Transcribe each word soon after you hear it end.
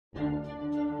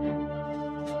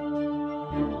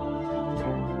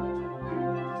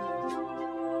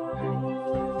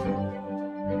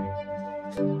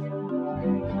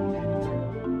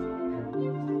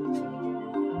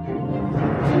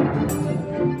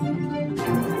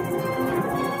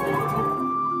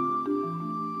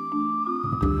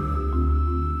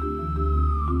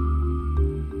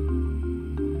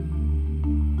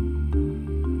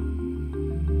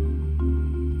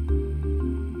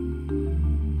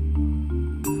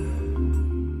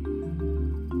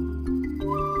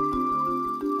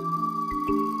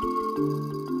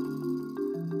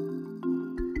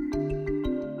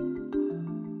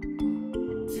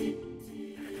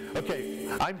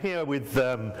here with,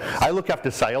 I look after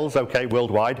sales, okay,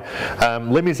 worldwide.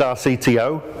 Lim is our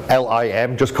CTO,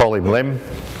 L-I-M, just call him Lim.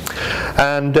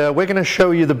 And we're going to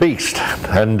show you the beast.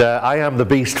 And I am the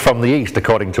beast from the east,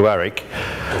 according to Eric.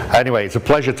 Anyway, it's a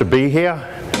pleasure to be here.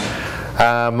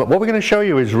 What we're going to show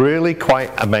you is really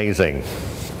quite amazing.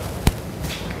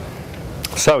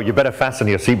 So you better fasten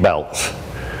your seatbelts.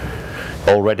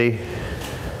 All ready?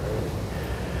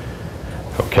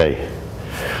 Okay.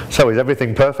 So is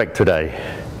everything perfect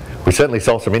today? We certainly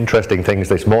saw some interesting things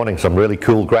this morning, some really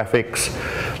cool graphics,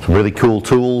 some really cool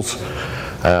tools,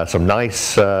 some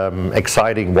nice,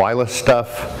 exciting wireless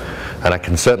stuff, and I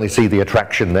can certainly see the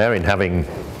attraction there in having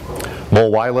more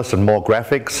wireless and more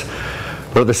graphics.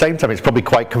 But at the same time, it's probably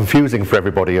quite confusing for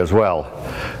everybody as well.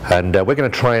 And we're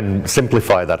going to try and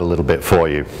simplify that a little bit for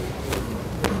you.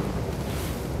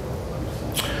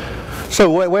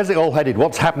 So where's it all headed?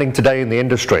 What's happening today in the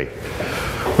industry?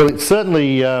 Well, it's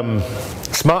certainly,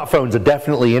 smartphones are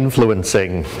definitely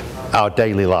influencing our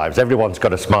daily lives. Everyone's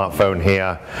got a smartphone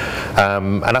here.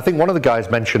 And I think one of the guys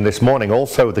mentioned this morning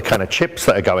also the kind of chips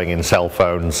that are going in cell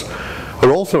phones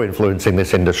are also influencing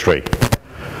this industry.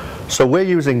 So we're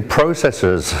using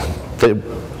processors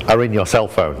that are in your cell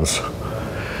phones.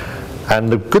 And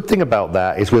the good thing about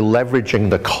that is we're leveraging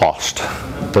the cost,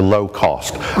 the low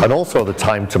cost, and also the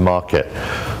time to market.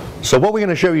 So what we're going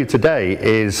to show you today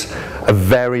is a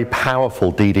very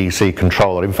powerful DDC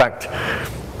controller. In fact,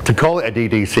 to call it a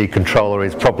DDC controller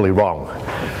is probably wrong.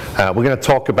 We're going to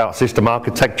talk about system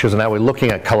architectures, and now we're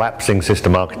looking at collapsing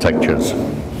system architectures.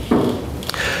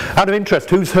 Out of interest,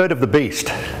 who's heard of the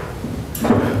Beast?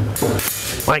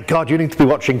 My God, you need to be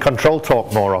watching Control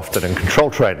Talk more often and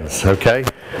Control Trends, okay?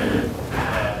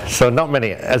 So not many.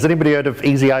 Has anybody heard of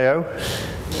Easy.io?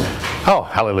 Oh,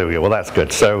 hallelujah. Well, that's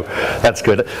good. So that's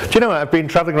good. Do you know, I've been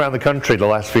traveling around the country the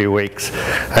last few weeks,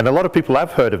 and a lot of people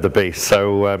have heard of the Beast,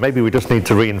 so maybe we just need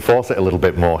to reinforce it a little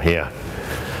bit more here.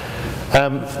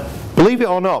 Believe it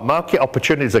or not, market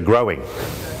opportunities are growing.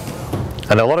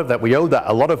 And a lot of that, we owe that,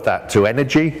 a lot of that to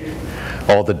energy,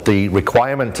 or the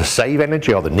requirement to save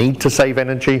energy, or the need to save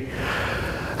energy,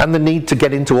 and the need to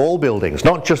get into all buildings,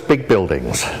 not just big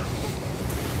buildings.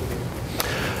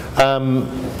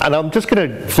 And I'm just going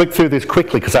to flick through this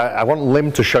quickly because I want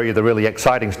Lim to show you the really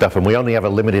exciting stuff, and we only have a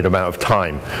limited amount of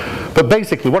time. But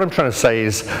basically what I'm trying to say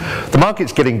is the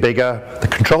market's getting bigger, the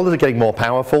controllers are getting more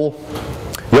powerful,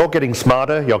 you're getting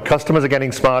smarter, your customers are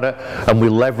getting smarter, and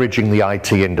we're leveraging the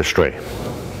IT industry.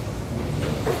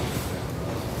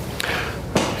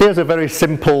 Here's a very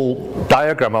simple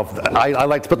diagram of, I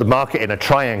like to put the market in a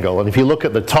triangle, and if you look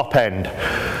at the top end,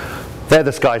 they're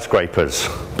the skyscrapers,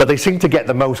 but they seem to get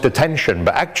the most attention,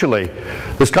 but actually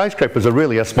the skyscrapers are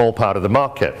really a small part of the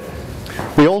market.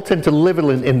 We all tend to live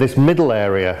in this middle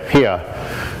area here,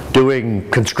 doing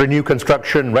new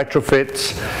construction,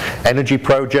 retrofits, energy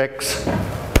projects,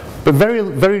 but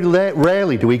very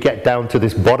rarely do we get down to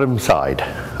this bottom side,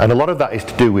 and a lot of that is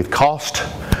to do with cost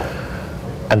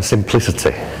and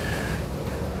simplicity.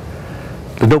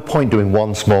 There's no point doing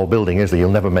one small building, is there?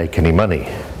 You'll never make any money.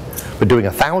 But doing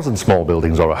 1,000 small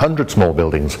buildings or 100 small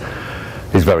buildings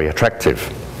is very attractive.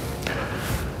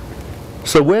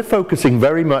 So we're focusing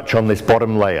very much on this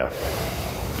bottom layer.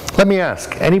 Let me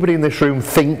ask, anybody in this room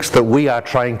thinks that we are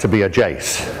trying to be a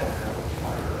Jace?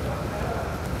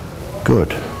 Good.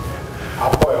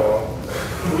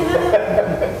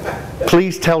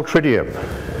 Please tell Tritium.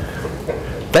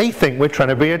 They think we're trying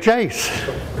to be a Jace.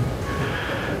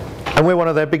 And we're one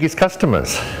of their biggest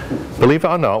customers. Believe it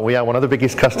or not, we are one of the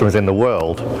biggest customers in the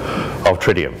world of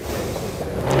Tritium.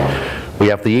 We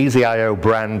have the Easy.io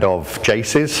brand of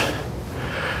Jaces.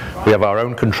 We have our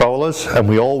own controllers, and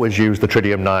we always use the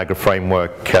Tritium Niagara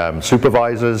Framework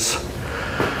supervisors.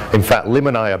 In fact, Lim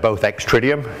and I are both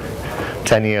ex-Tritium,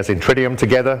 10 years in Tritium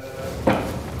together.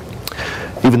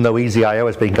 Even though Easy.io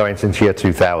has been going since year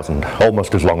 2000,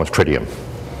 almost as long as Tritium.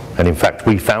 And in fact,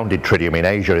 we founded Tritium in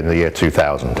Asia in the year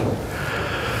 2000.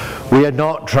 We are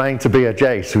not trying to be a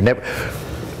Jace.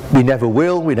 We never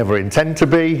will, we never intend to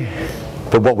be.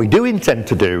 But what we do intend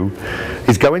to do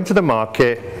is go into the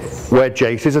market where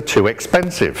Jaces are too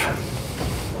expensive.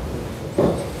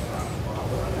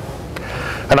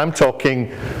 And I'm talking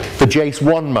the Jace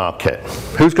 1 market.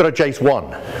 Who's got a Jace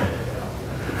 1?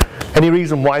 Any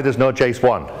reason why there's no Jace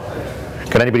 1?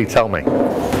 Can anybody tell me?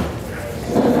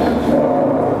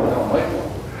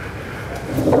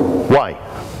 Why?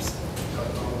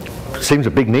 Seems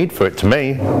a big need for it to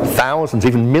me. Thousands,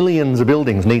 even millions of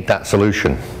buildings need that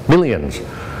solution. Millions.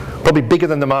 Probably bigger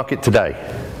than the market today.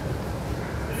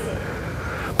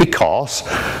 Because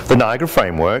the Niagara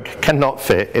Framework cannot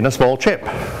fit in a small chip.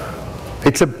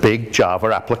 It's a big Java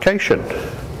application.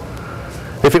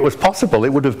 If it was possible, it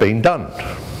would have been done.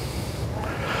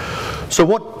 So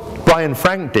what Brian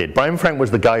Frank did, Brian Frank was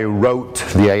the guy who wrote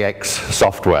the AX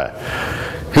software.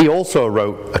 He also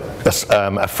wrote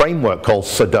a framework called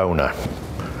Sedona.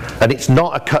 And it's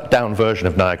not a cut-down version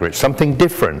of Niagara, it's something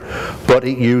different, but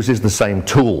it uses the same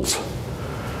tools.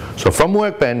 So from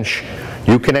Workbench,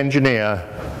 you can engineer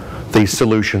these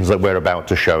solutions that we're about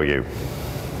to show you.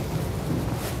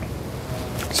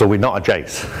 So we're not a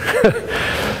Jace.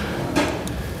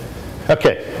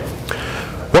 Okay,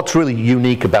 what's really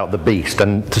unique about the Beast?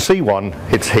 And to see one,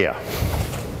 it's here.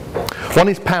 One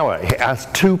is power. It has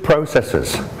two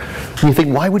processors. And you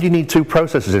think, why would you need two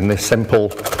processors in this simple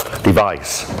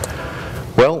device?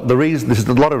 Well, there's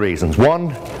a lot of reasons.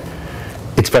 One,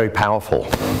 it's very powerful.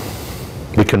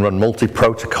 We can run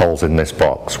multi-protocols in this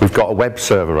box. We've got a web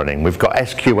server running. We've got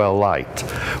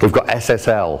SQLite. We've got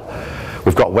SSL.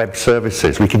 We've got web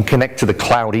services. We can connect to the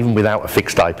cloud even without a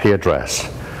fixed IP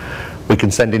address. We can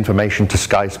send information to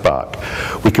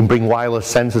SkySpark. We can bring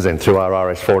wireless sensors in through our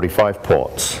RS-45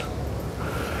 ports.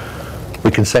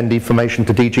 We can send information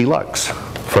to DG Lux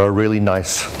for a really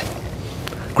nice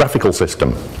graphical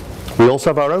system. We also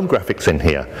have our own graphics in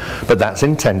here, but that's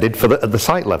intended for at the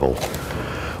site level.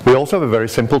 We also have a very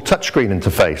simple touchscreen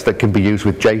interface that can be used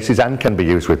with Jaces and can be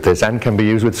used with this and can be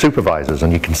used with supervisors,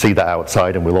 and you can see that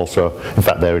outside, and we'll also, in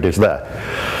fact there it is there.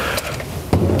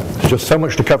 There's just so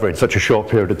much to cover in such a short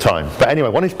period of time. But anyway,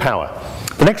 one is power.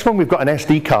 The next one, we've got an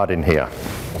SD card in here.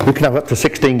 We can have up to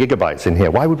 16 gigabytes in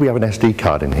here. Why would we have an SD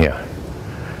card in here?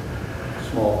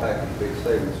 Small package, big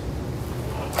savings.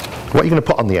 What are you going to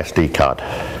put on the SD card?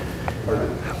 Pardon?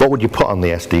 What would you put on the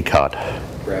SD card?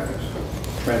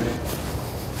 Graphics. Trending.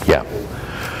 Yeah.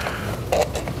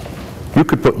 You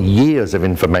could put years of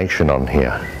information on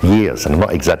here. Years, and I'm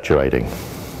not exaggerating.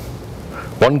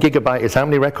 1 gigabyte is how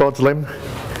many records, Lim?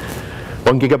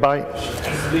 1 gigabyte?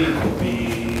 It would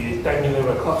be 10 million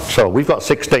records. So we've got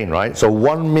 16, right? So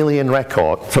 1 million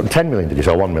records, so 10 million did you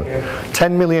say, 1 million? Yeah.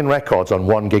 10 million records on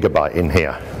 1 gigabyte in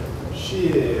here.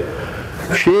 Shit.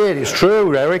 Shit, it's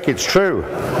true, Eric, it's true.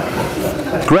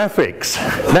 Graphics.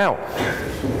 Now,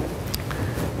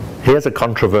 here's a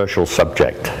controversial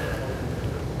subject.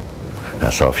 I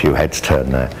saw a few heads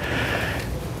turn there.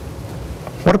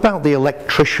 What about the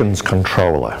electrician's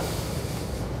controller?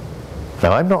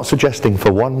 Now, I'm not suggesting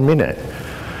for 1 minute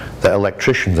that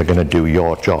electricians are going to do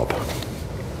your job.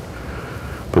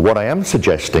 But what I am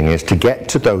suggesting is to get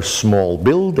to those small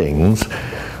buildings,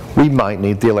 we might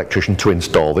need the electrician to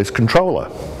install this controller.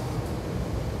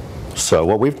 So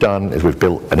what we've done is we've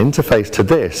built an interface to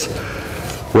this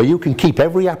where you can keep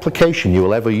every application you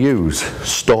will ever use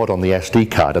stored on the SD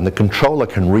card, and the controller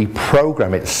can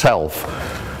reprogram itself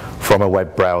from a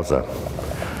web browser.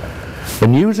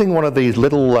 And using one of these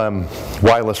little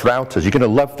wireless routers, you're going to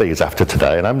love these after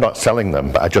today, and I'm not selling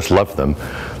them, but I just love them.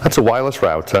 That's a wireless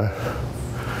router.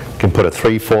 You can put a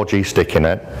 3-4G stick in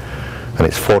it, and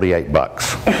it's 48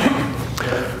 bucks.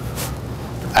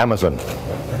 Amazon.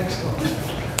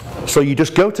 So you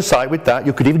just go to site with that.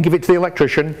 You could even give it to the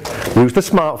electrician, use the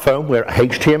smartphone. We're at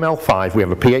HTML5, we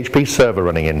have a PHP server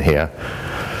running in here.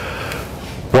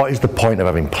 What is the point of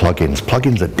having plugins?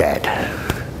 Plugins are dead.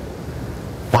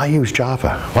 Why use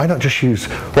Java? Why not just use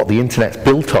what the internet's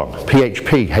built on?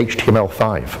 PHP,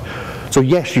 HTML5. So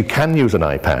yes, you can use an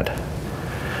iPad.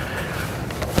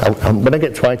 When I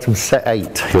get to item set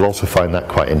 8, you'll also find that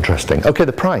quite interesting. Okay,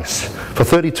 the price. For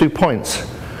 32 points,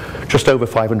 just over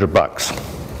 500 bucks.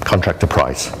 Contractor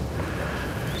price.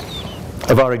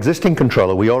 Of our existing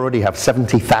controller, we already have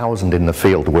 70,000 in the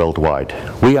field worldwide.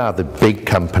 We are the big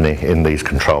company in these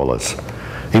controllers.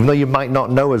 Even though you might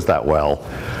not know us that well,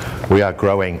 we are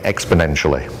growing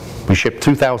exponentially. We ship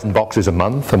 2,000 boxes a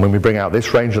month, and when we bring out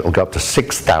this range, it'll go up to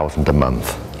 6,000 a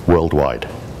month worldwide.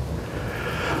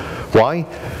 Why?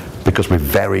 Because we're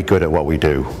very good at what we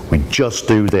do. We just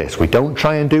do this. We don't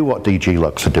try and do what DG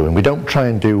Lux are doing. We don't try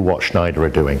and do what Schneider are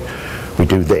doing. We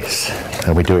do this,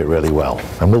 and we do it really well.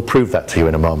 And we'll prove that to you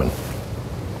in a moment.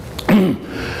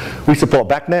 We support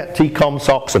BACnet, TCOM,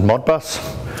 SOCKS, and Modbus.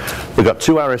 We've got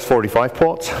 2 RS-45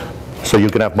 ports, so you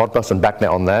can have Modbus and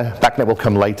BACnet on there. BACnet will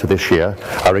come later this year.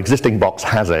 Our existing box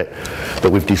has it,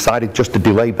 but we've decided just to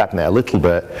delay BACnet a little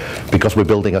bit because we're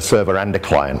building a server and a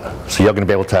client. So you're going to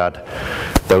be able to add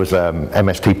those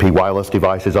MSTP wireless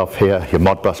devices off here, your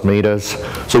Modbus meters.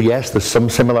 So yes, there's some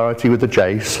similarity with the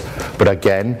Jace, but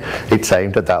again, it's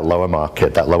aimed at that lower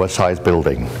market, that lower size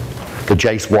building, the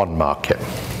Jace 1 market.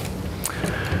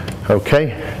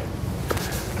 Okay.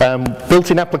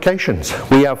 Built-in applications.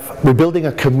 We're building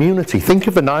a community. Think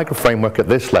of the Niagara framework at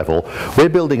this level. We're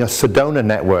building a Sedona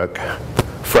network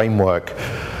framework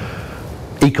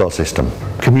ecosystem,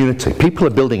 community. People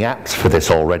are building apps for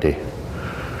this already.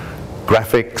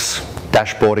 Graphics,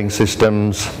 dashboarding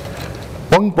systems.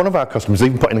 One of our customers is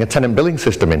even putting a tenant billing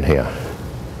system in here.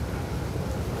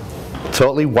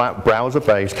 Totally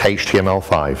browser-based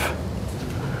HTML5.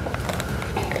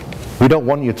 We don't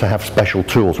want you to have special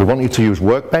tools. We want you to use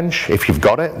Workbench. If you've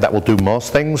got it, that will do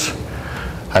most things.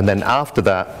 And then after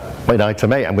that, in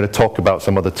item 8, I'm going to talk about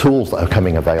some other tools that are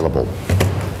coming available.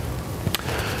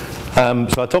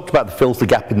 So I talked about the fills the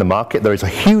gap in the market. There is a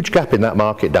huge gap in that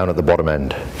market down at the bottom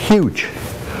end. Huge.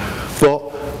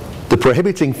 But the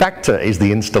prohibiting factor is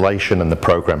the installation and the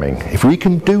programming. If we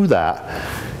can do that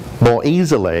more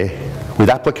easily with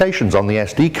applications on the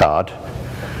SD card,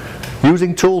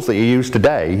 using tools that you use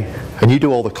today, and you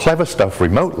do all the clever stuff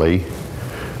remotely,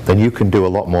 then you can do a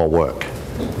lot more work.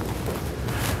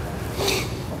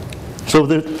 So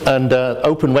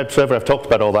open web server, I've talked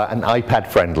about all that, and iPad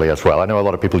friendly as well. I know a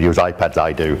lot of people use iPads,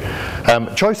 I do.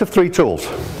 Choice of 3 tools.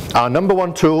 Our number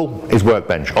 1 tool is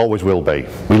Workbench, always will be.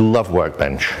 We love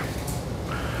Workbench.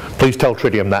 Please tell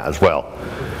Tritium that as well.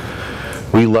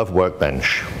 We love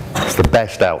Workbench. It's the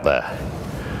best out there.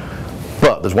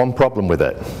 But there's one problem with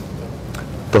it.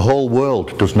 The whole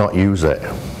world does not use it.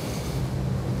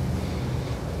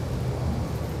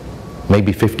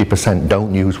 Maybe 50%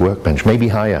 don't use Workbench, maybe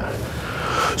higher.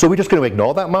 So we're just going to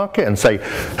ignore that market and say,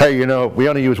 hey, you know, we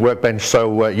only use Workbench,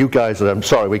 so you guys, I'm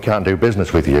sorry, we can't do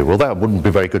business with you. Well, that wouldn't be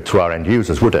very good to our end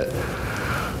users, would it?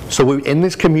 So in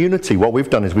this community, what we've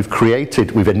done is we've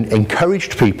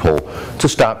encouraged people to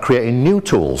start creating new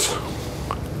tools.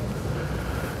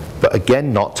 But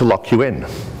again, not to lock you in.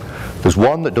 There's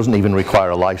one that doesn't even require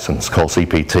a license called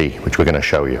CPT, which we're going to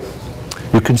show you.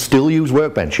 You can still use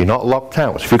Workbench, you're not locked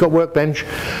out. So if you've got Workbench,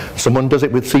 someone does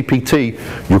it with CPT,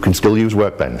 you can still use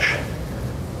Workbench.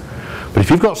 But if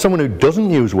you've got someone who doesn't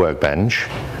use Workbench,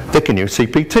 they can use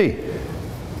CPT.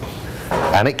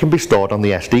 And it can be stored on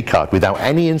the SD card without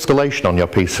any installation on your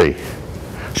PC.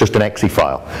 It's just an exe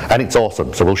file, and it's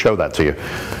awesome, so we'll show that to you.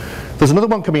 There's another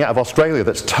one coming out of Australia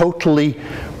that's totally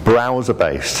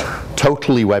browser-based,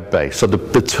 totally web-based. So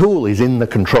the tool is in the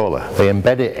controller. They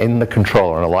embed it in the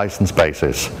controller on a license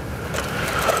basis.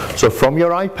 So from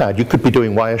your iPad, you could be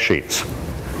doing wire sheets,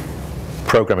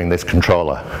 programming this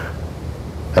controller.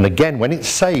 And again, when it's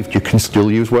saved, you can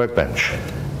still use Workbench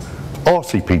or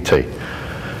CPT.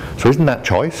 So isn't that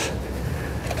choice?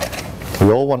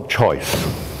 We all want choice,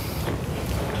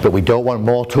 but we don't want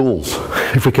more tools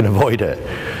if we can avoid it.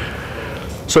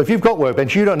 So if you've got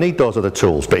Workbench, you don't need those other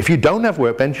tools. But if you don't have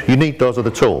Workbench, you need those other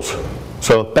tools.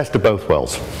 So best of both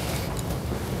worlds.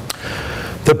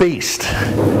 The Beast.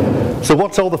 So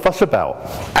what's all the fuss about?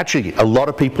 Actually, a lot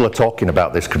of people are talking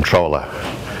about this controller.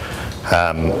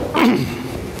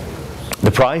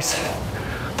 The price,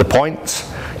 the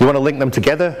points. You want to link them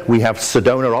together? We have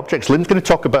Sedona objects. Lim's going to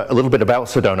talk a little bit about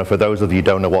Sedona for those of you who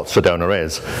don't know what Sedona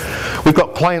is. We've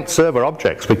got client-server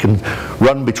objects we can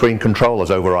run between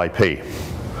controllers over IP.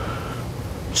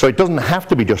 So it doesn't have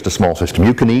to be just a small system.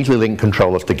 You can easily link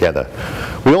controllers together.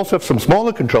 We also have some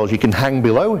smaller controllers you can hang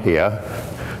below here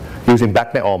using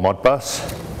BACnet or Modbus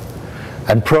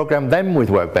and program them with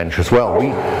Workbench as well.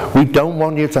 We don't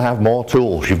want you to have more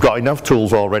tools. You've got enough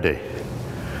tools already.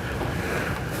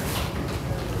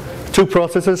 2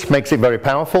 processors makes it very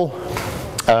powerful.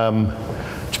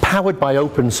 It's powered by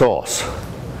open source.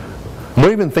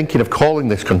 We're even thinking of calling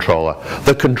this controller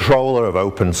the controller of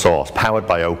open source, powered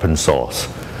by open source.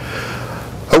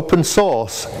 Open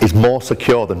source is more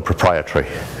secure than proprietary.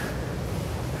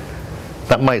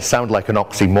 That might sound like an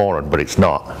oxymoron, but it's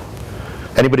not.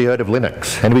 Anybody heard of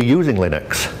Linux? Anybody using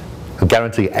Linux? I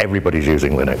guarantee everybody's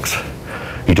using Linux.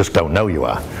 You just don't know you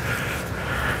are.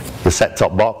 The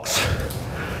set-top box,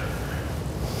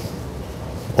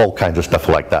 all kinds of stuff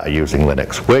like that are using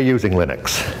Linux. We're using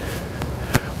Linux.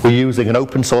 We're using an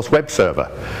open source web server.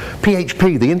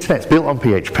 PHP, the internet's built on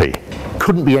PHP.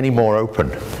 Couldn't be any more open.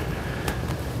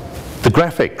 The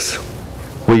graphics,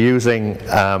 we're using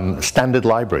standard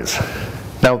libraries.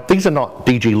 Now, these are not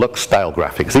DG Lux style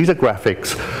graphics. These are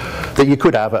graphics that you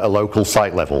could have at a local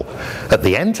site level. At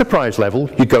the enterprise level,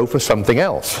 you go for something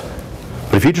else.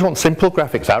 But if you just want simple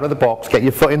graphics out of the box, get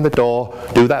your foot in the door,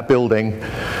 do that building,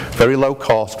 very low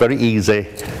cost, very easy,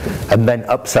 and then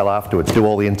upsell afterwards, do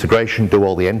all the integration, do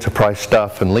all the enterprise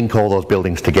stuff, and link all those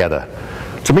buildings together.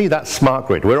 To me, that's smart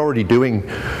grid. We're already doing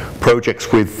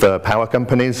projects with power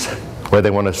companies where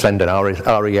they want to send an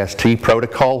REST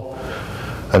protocol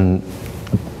and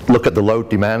look at the load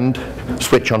demand,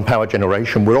 switch on power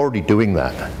generation. We're already doing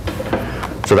that.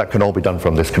 So that can all be done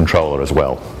from this controller as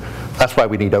well. That's why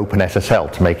we need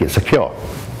OpenSSL to make it secure.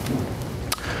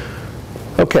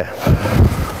 Okay.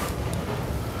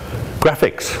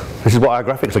 Graphics. This is what our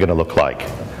graphics are going to look like.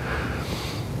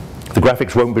 The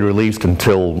graphics won't be released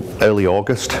until early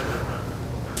August.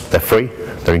 They're free,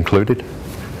 they're included.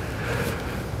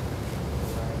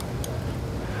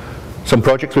 Some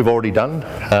projects we've already done.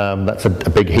 That's a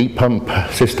big heat pump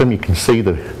system. You can see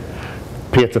the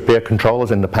peer-to-peer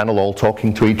controllers in the panel all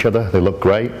talking to each other. They look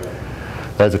great.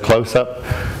 There's a close-up.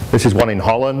 This is one in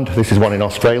Holland. This is one in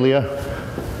Australia.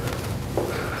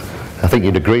 I think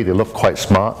you'd agree they look quite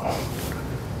smart.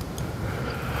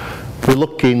 We're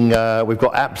looking, we've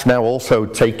got apps now also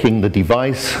taking the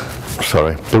device,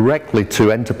 directly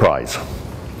to enterprise.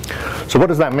 So what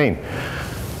does that mean?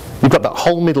 We've got that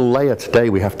whole middle layer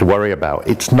today we have to worry about.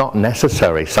 It's not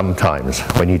necessary sometimes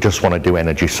when you just want to do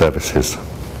energy services.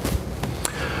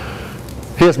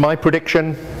 Here's my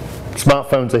prediction.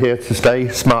 Smartphones are here to stay.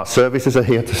 Smart services are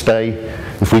here to stay.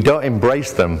 If we don't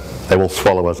embrace them, they will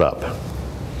swallow us up.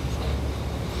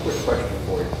 Quick question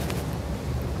for you.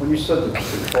 When you said the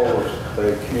controllers,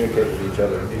 they communicate with each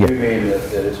other, do you mean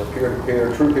that it's a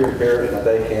peer-to-peer, true peer-to-peer, and that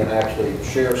they can actually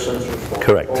share sensors for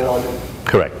Correct. control logic?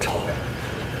 Correct. Okay.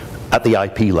 At the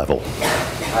IP level.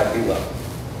 IP level.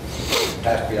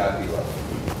 Has to be IP level.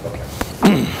 Okay.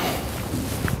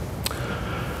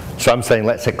 So I'm saying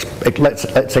let's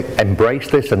embrace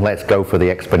this and let's go for the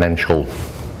exponential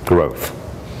growth.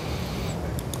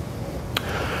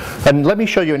 And let me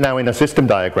show you now in a system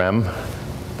diagram.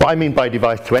 What I mean by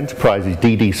device to enterprise is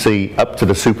DDC up to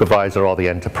the supervisor or the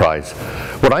enterprise.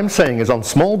 What I'm saying is on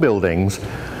small buildings,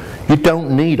 you don't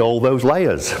need all those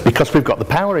layers because we've got the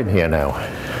power in here now.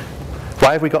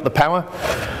 Why have we got the power?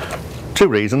 Two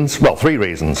reasons, well, three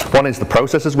reasons. One is the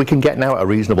processors we can get now at a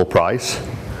reasonable price.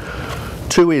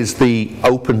 Two is the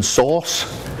open source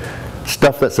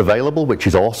stuff that's available, which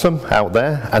is awesome out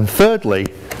there. And thirdly,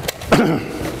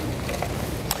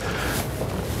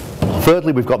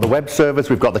 we've got the web servers,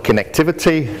 we've got the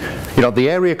connectivity. You know, the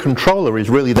area controller is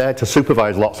really there to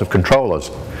supervise lots of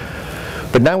controllers.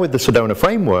 But now with the Sedona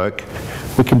framework,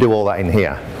 we can do all that in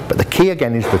here. But the key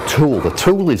again is the tool. The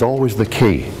tool is always the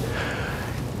key.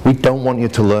 We don't want you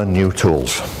to learn new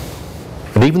tools.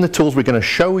 And even the tools we're going to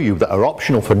show you that are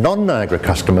optional for non-Niagara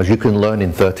customers, you can learn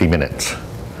in 30 minutes.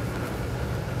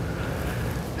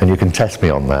 And you can test me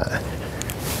on that.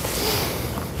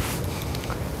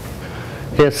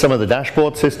 Here's some of the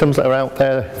dashboard systems that are out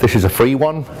there. This is a free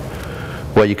one,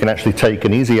 where you can actually take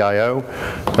an easy I/O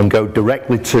and go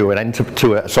directly to an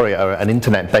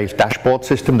internet-based dashboard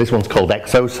system. This one's called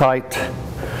Exosite.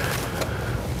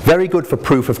 Very good for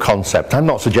proof of concept. I'm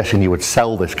not suggesting you would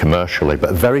sell this commercially,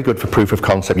 but very good for proof of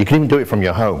concept. You can even do it from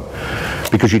your home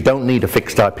because you don't need a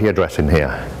fixed IP address in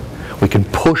here. We can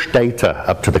push data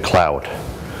up to the cloud.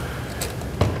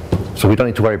 So we don't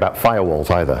need to worry about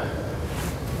firewalls either.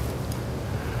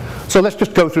 So let's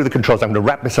just go through the controls. I'm going to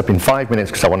wrap this up in 5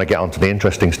 minutes because I want to get onto the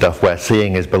interesting stuff where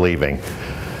seeing is believing.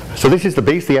 So this is the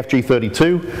BEAST, the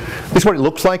FG32. This is what it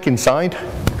looks like inside.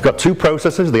 We've got two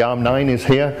processors. The ARM9 is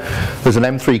here. There's an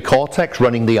M3 Cortex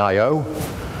running the I/O.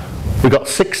 We've got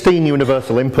 16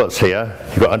 universal inputs here.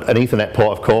 You've got an Ethernet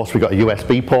port, of course. We've got a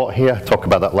USB port here. Talk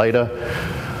about that later.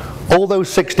 All those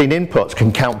 16 inputs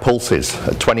can count pulses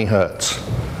at 20 Hertz.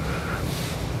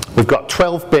 We've got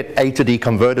 12-bit A to D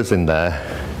converters in there.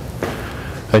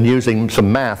 And using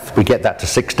some math, we get that to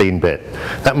 16-bit.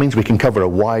 That means we can cover a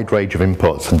wide range of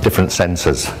inputs and different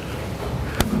sensors.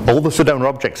 All the Sedona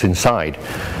objects inside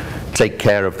take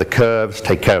care of the curves,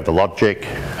 take care of the logic,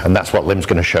 and that's what Lim's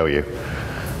going to show you.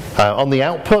 On the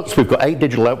outputs, we've got 8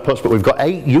 digital outputs, but we've got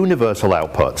 8 universal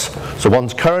outputs. So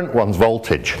one's current, one's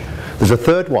voltage. There's a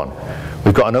third one.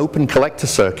 We've got an open collector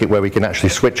circuit where we can actually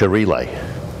switch a relay.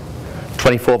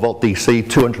 24 volt DC,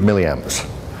 200 milliamps.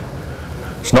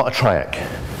 It's not a triac.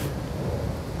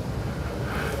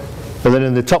 And then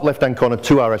in the top left-hand corner,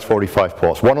 2 RS-45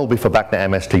 ports. One will be for BACnet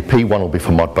MSTP, one will be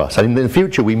for Modbus. And in the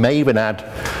future, we may even add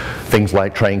things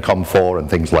like TrainCom 4 and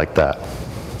things like that.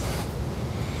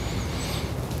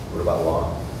 What about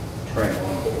LON?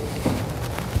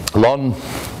 LON,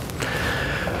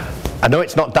 I know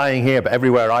it's not dying here, but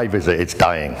everywhere I visit, it's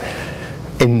dying.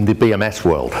 In the BMS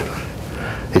world.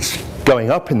 It's going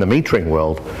up in the metering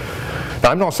world. Now,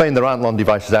 I'm not saying there aren't LON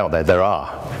devices out there. There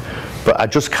are. But I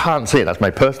just can't see it. That's my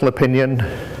personal opinion.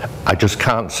 I just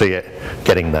can't see it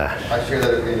getting there. I share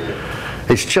that opinion.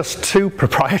 It's just too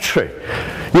proprietary.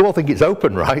 You all think it's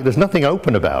open, right? There's nothing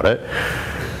open about it.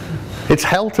 It's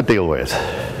hell to deal with.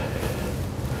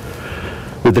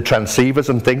 With the transceivers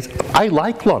and things. I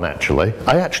like LON actually.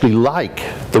 I actually like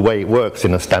the way it works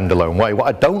in a standalone way. What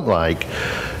I don't like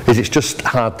is it's just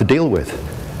hard to deal with.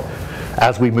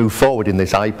 as we move forward in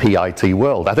this IP-IT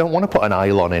world. I don't want to put an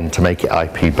ILON in to make it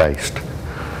IP-based.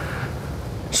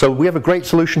 So we have a great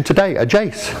solution today, a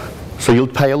Jace. So you'll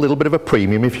pay a little bit of a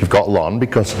premium if you've got LON,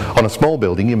 because on a small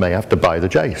building you may have to buy the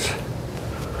Jace.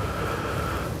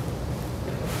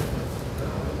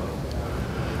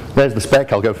 There's the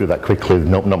spec. I'll go through that quickly.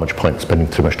 Not much point spending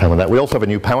too much time on that. We also have a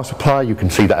new power supply. You can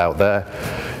see that out there.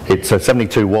 It's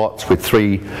 72 watts with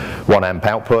 3 1 amp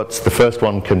outputs. The first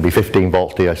one can be 15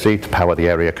 volts DC to power the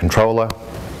area controller.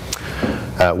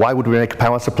 Why would we make a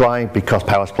power supply? Because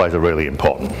power supplies are really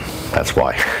important. That's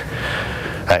why.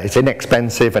 It's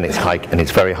inexpensive and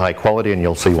it's very high quality, and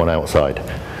you'll see one outside.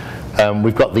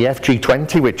 We've got the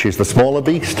FG20, which is the smaller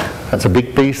beast. That's a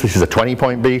big beast. This is a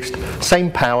 20-point beast.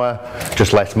 Same power,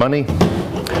 just less money.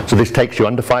 So this takes you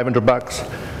under 500 bucks.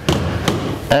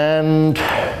 And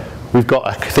we've got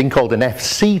a thing called an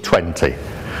FC20.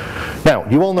 Now,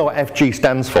 you all know what FG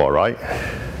stands for, right?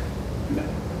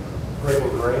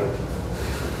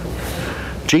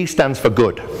 G stands for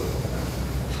good.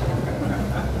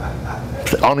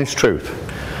 Honest truth.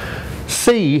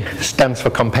 C stands for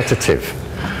competitive.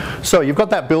 So you've got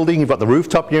that building, you've got the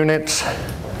rooftop units.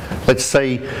 Let's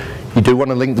say you do want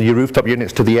to link your rooftop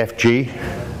units to the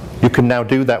FG. You can now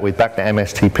do that with BACnet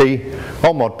MSTP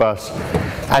or Modbus,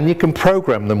 and you can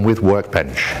program them with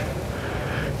Workbench.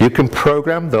 You can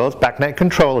program those BACnet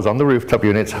controllers on the rooftop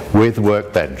units with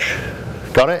Workbench.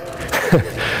 Got it?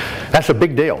 That's a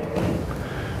big deal.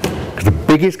 The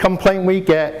biggest complaint we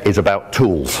get is about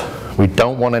tools. We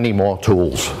don't want any more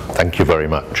tools. Thank you very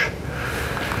much.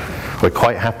 We're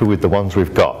quite happy with the ones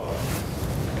we've got.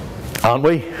 Aren't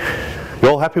we? You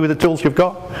all happy with the tools you've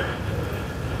got?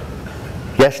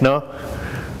 Yes, no?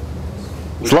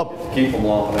 Keep them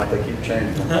long enough, they keep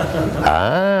changing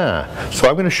them. So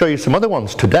I'm going to show you some other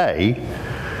ones today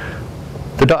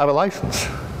that don't have a license.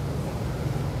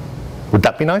 Would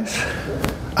that be nice?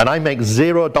 And I make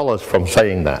 $0 from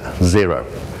saying that. 0.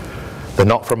 They're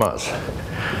not from us.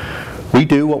 We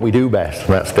do what we do best,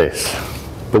 and that's this.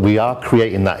 But we are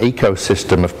creating that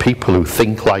ecosystem of people who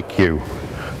think like you.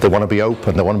 They want to be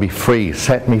open, they want to be free.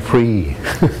 Set me free.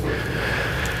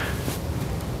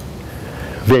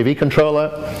 VAV controller.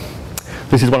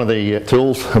 This is one of the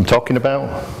tools I'm talking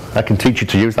about. I can teach you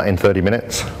to use that in 30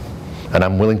 minutes. And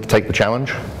I'm willing to take the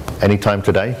challenge anytime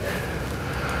today.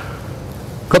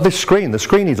 Got this screen. The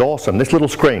screen is awesome, this little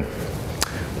screen.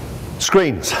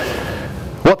 Screens.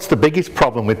 What's the biggest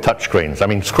problem with touch screens? I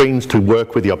mean, screens to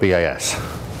work with your BAS.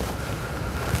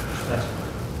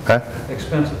 Huh?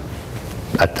 Expensive.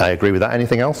 I agree with that.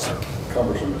 Anything else?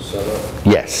 Cumbersome to set up.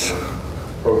 Yes.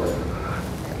 Programming.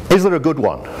 Is there a good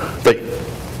one that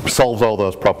solves all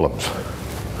those problems?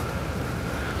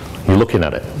 You're looking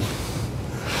at it.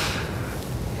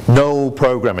 No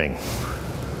programming.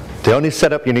 The only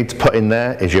setup you need to put in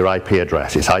there is your IP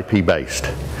address. It's IP based.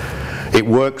 It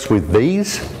works with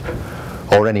these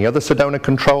or any other Sedona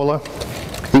controller.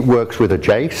 It works with a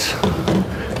Jace,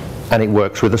 and it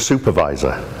works with a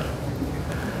supervisor.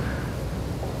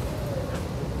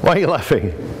 Why are you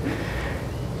laughing?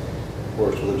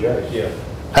 Works with a Jace. Yeah.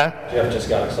 Huh? Jeff just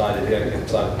got excited. He got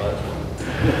excited about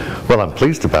it. Well, I'm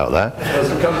pleased about that.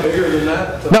 Does it come bigger than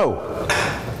that? No.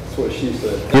 That's what she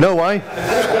said. You know why?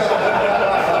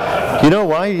 You know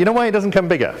why? You know why it doesn't come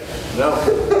bigger? No.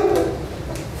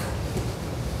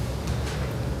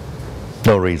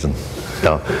 No reason.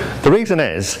 No. The reason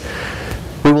is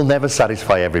we will never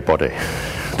satisfy everybody.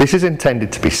 This is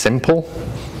intended to be simple.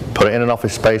 Put it in an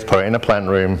office space, put it in a plant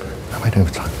room. How am I doing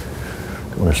for time?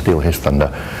 Don't want to steal his thunder.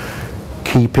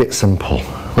 Keep it simple.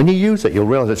 When you use it, you'll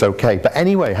realize it's okay. But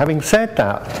anyway, having said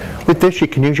that, with this you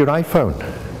can use your iPhone.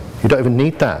 You don't even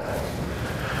need that.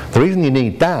 The reason you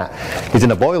need that is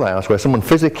in a boiler house where someone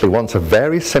physically wants a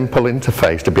very simple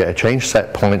interface to be able to change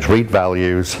set points, read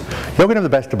values. You're going to have the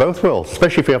best of both worlds,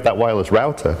 especially if you have that wireless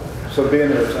router. So being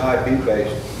that it's IP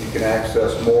based, you can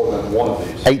access more than one of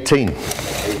these. 18.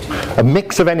 A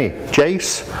mix of any.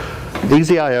 Jace,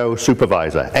 EasyIO,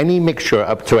 supervisor. Any mixture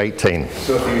up to 18.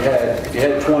 So if you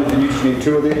had 20, then you just need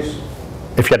 2 of these?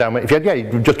 If you had, yeah,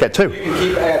 you just get 2. You can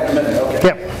keep adding them in, okay.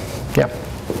 Yep. Yep.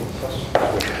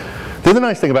 The other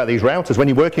nice thing about these routers, when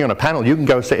you're working on a panel, you can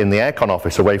go sit in the aircon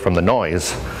office away from the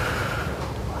noise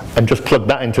and just plug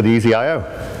that into the EasyIO.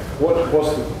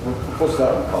 What's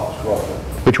that cost, roughly?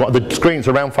 Which one? The screen's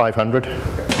around 500.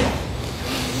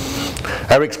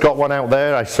 Eric's got one out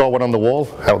there. I saw one on the wall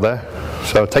out there.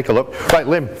 So take a look. Right,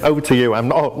 Lim, over to you.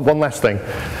 Oh, one last thing.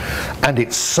 And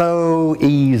it's so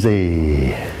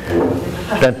easy.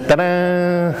 Dun, dun,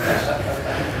 dun.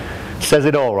 Says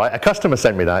it all, right? A customer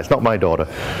sent me that. It's not my daughter.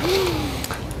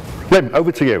 Lim,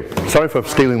 over to you. Sorry for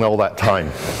stealing all that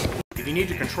time. If you need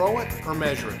to control it or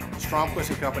measure it,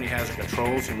 Stromquist & Company has a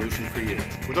control solution for you.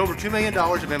 With over $2 million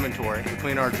of inventory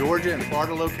between our Georgia and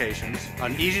Florida locations,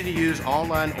 an easy-to-use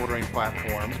online ordering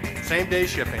platform, same-day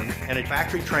shipping, and a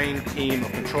factory-trained team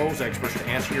of controls experts to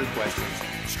answer your questions,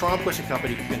 Stromquist &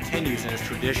 Company continues in its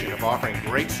tradition of offering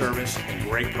great service and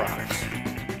great products.